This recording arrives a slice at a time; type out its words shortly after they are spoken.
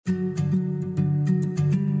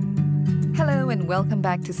and welcome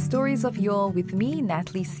back to Stories of Yore with me,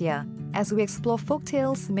 Natalie Sia, as we explore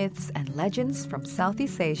folktales, myths and legends from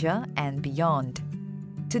Southeast Asia and beyond.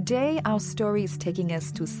 Today, our story is taking us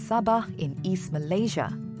to Sabah in East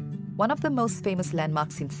Malaysia. One of the most famous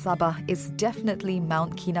landmarks in Sabah is definitely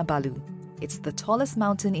Mount Kinabalu. It's the tallest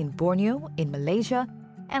mountain in Borneo, in Malaysia,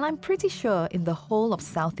 and I'm pretty sure in the whole of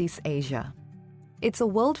Southeast Asia. It's a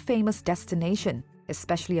world-famous destination,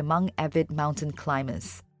 especially among avid mountain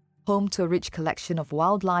climbers. Home to a rich collection of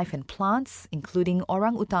wildlife and plants, including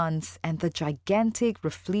orangutans and the gigantic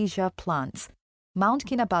Rafflesia plants, Mount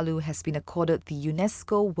Kinabalu has been accorded the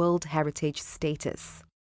UNESCO World Heritage status.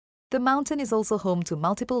 The mountain is also home to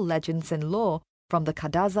multiple legends and lore from the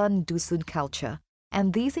Kadazan Dusun culture,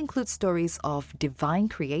 and these include stories of divine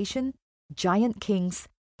creation, giant kings,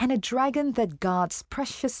 and a dragon that guards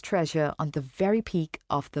precious treasure on the very peak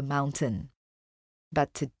of the mountain.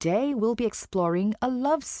 But today we'll be exploring a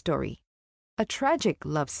love story. A tragic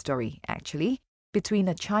love story, actually, between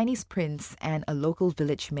a Chinese prince and a local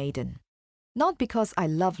village maiden. Not because I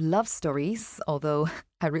love love stories, although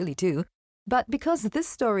I really do, but because this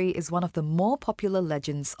story is one of the more popular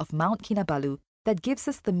legends of Mount Kinabalu that gives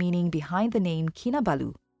us the meaning behind the name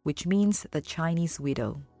Kinabalu, which means the Chinese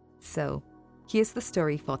widow. So, here's the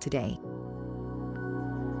story for today.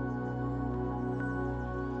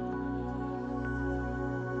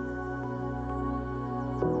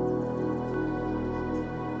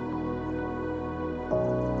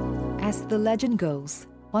 As the legend goes,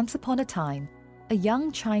 once upon a time, a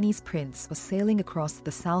young Chinese prince was sailing across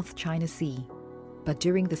the South China Sea. But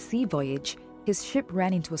during the sea voyage, his ship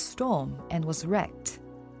ran into a storm and was wrecked.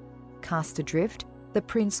 Cast adrift, the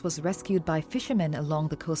prince was rescued by fishermen along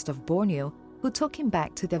the coast of Borneo who took him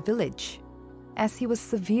back to their village. As he was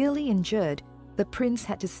severely injured, the prince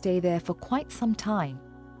had to stay there for quite some time,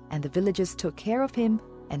 and the villagers took care of him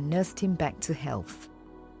and nursed him back to health.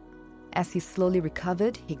 As he slowly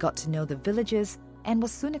recovered, he got to know the villagers and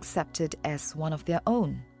was soon accepted as one of their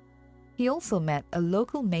own. He also met a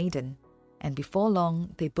local maiden, and before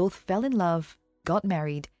long, they both fell in love, got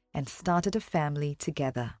married, and started a family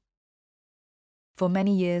together. For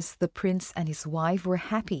many years, the prince and his wife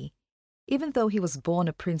were happy. Even though he was born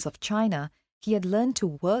a prince of China, he had learned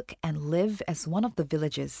to work and live as one of the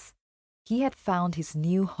villagers. He had found his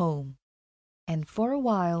new home, and for a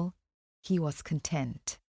while, he was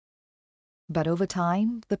content. But over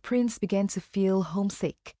time, the prince began to feel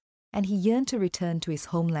homesick, and he yearned to return to his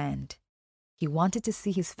homeland. He wanted to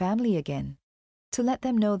see his family again, to let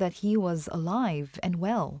them know that he was alive and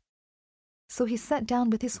well. So he sat down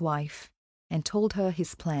with his wife and told her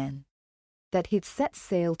his plan, that he'd set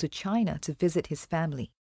sail to China to visit his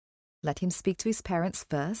family. Let him speak to his parents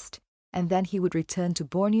first, and then he would return to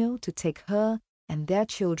Borneo to take her and their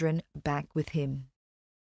children back with him.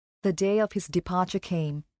 The day of his departure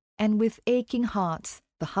came, and with aching hearts,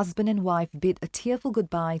 the husband and wife bid a tearful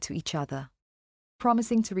goodbye to each other.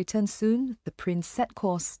 Promising to return soon, the prince set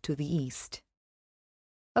course to the east.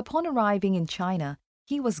 Upon arriving in China,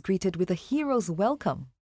 he was greeted with a hero's welcome.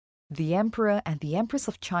 The emperor and the empress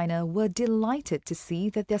of China were delighted to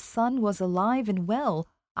see that their son was alive and well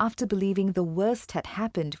after believing the worst had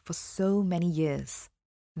happened for so many years.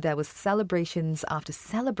 There was celebrations after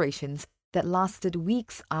celebrations that lasted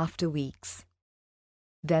weeks after weeks.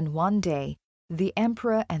 Then one day, the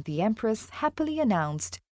emperor and the empress happily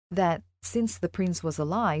announced that, since the prince was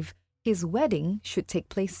alive, his wedding should take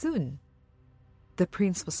place soon. The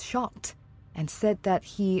prince was shocked and said that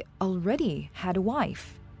he already had a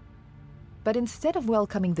wife. But instead of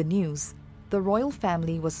welcoming the news, the royal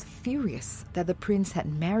family was furious that the prince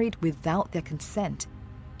had married without their consent,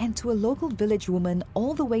 and to a local village woman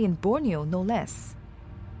all the way in Borneo, no less.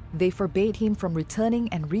 They forbade him from returning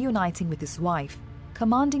and reuniting with his wife,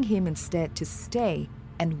 commanding him instead to stay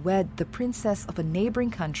and wed the princess of a neighboring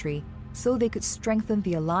country so they could strengthen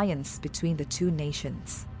the alliance between the two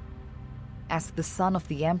nations. As the son of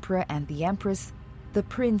the emperor and the empress, the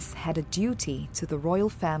prince had a duty to the royal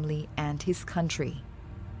family and his country,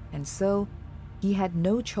 and so he had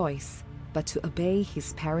no choice but to obey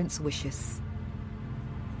his parents' wishes.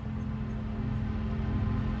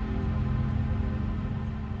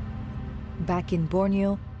 Back in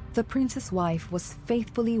Borneo, the prince's wife was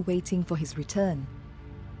faithfully waiting for his return.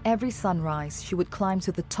 Every sunrise, she would climb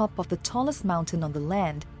to the top of the tallest mountain on the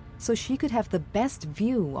land so she could have the best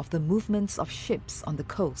view of the movements of ships on the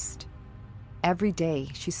coast. Every day,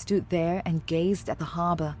 she stood there and gazed at the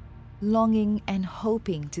harbor, longing and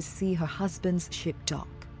hoping to see her husband's ship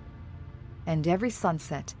dock. And every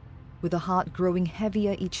sunset, with a heart growing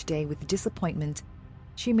heavier each day with disappointment,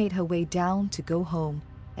 she made her way down to go home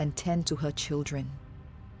and tend to her children.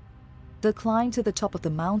 The climb to the top of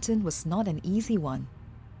the mountain was not an easy one.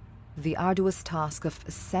 The arduous task of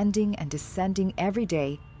ascending and descending every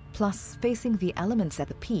day, plus facing the elements at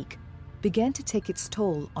the peak, began to take its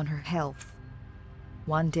toll on her health.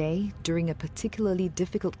 One day, during a particularly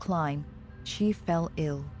difficult climb, she fell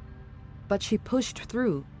ill. But she pushed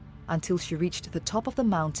through until she reached the top of the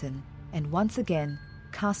mountain and once again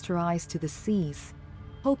cast her eyes to the seas,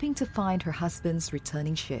 hoping to find her husband's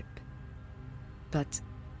returning ship. But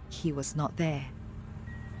he was not there.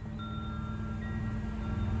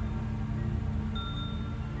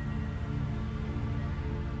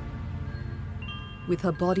 With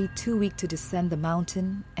her body too weak to descend the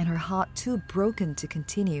mountain and her heart too broken to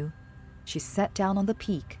continue, she sat down on the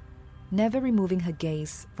peak, never removing her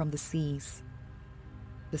gaze from the seas.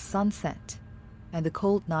 The sun set, and the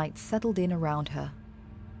cold night settled in around her,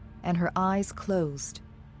 and her eyes closed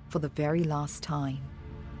for the very last time.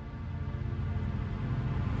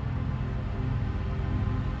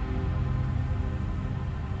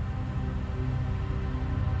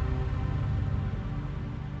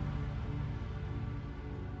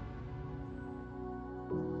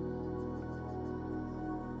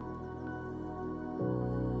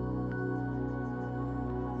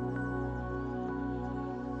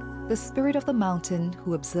 The spirit of the mountain,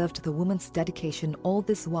 who observed the woman's dedication all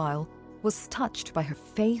this while, was touched by her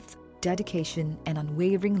faith, dedication, and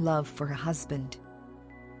unwavering love for her husband.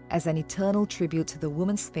 As an eternal tribute to the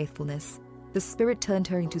woman's faithfulness, the spirit turned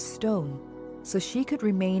her into stone, so she could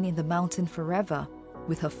remain in the mountain forever,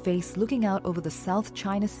 with her face looking out over the South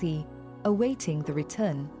China Sea, awaiting the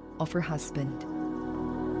return of her husband.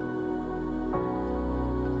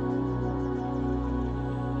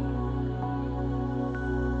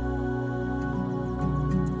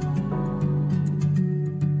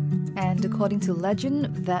 And according to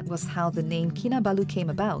legend, that was how the name Kinabalu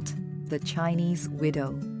came about, the Chinese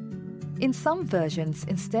widow. In some versions,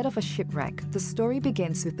 instead of a shipwreck, the story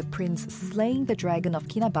begins with the prince slaying the dragon of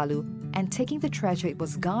Kinabalu and taking the treasure it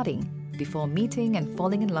was guarding before meeting and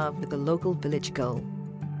falling in love with the local village girl.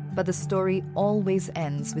 But the story always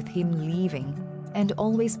ends with him leaving, and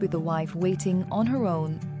always with the wife waiting on her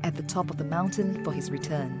own at the top of the mountain for his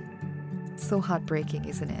return. So heartbreaking,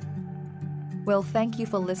 isn't it? Well, thank you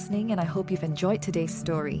for listening, and I hope you've enjoyed today's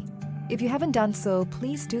story. If you haven't done so,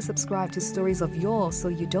 please do subscribe to Stories of Yore so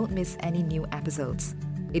you don't miss any new episodes.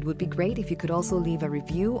 It would be great if you could also leave a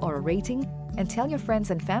review or a rating and tell your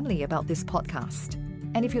friends and family about this podcast.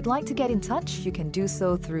 And if you'd like to get in touch, you can do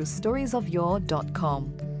so through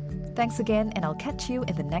storiesofyore.com. Thanks again, and I'll catch you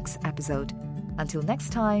in the next episode. Until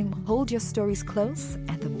next time, hold your stories close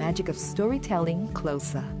and the magic of storytelling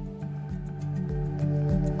closer.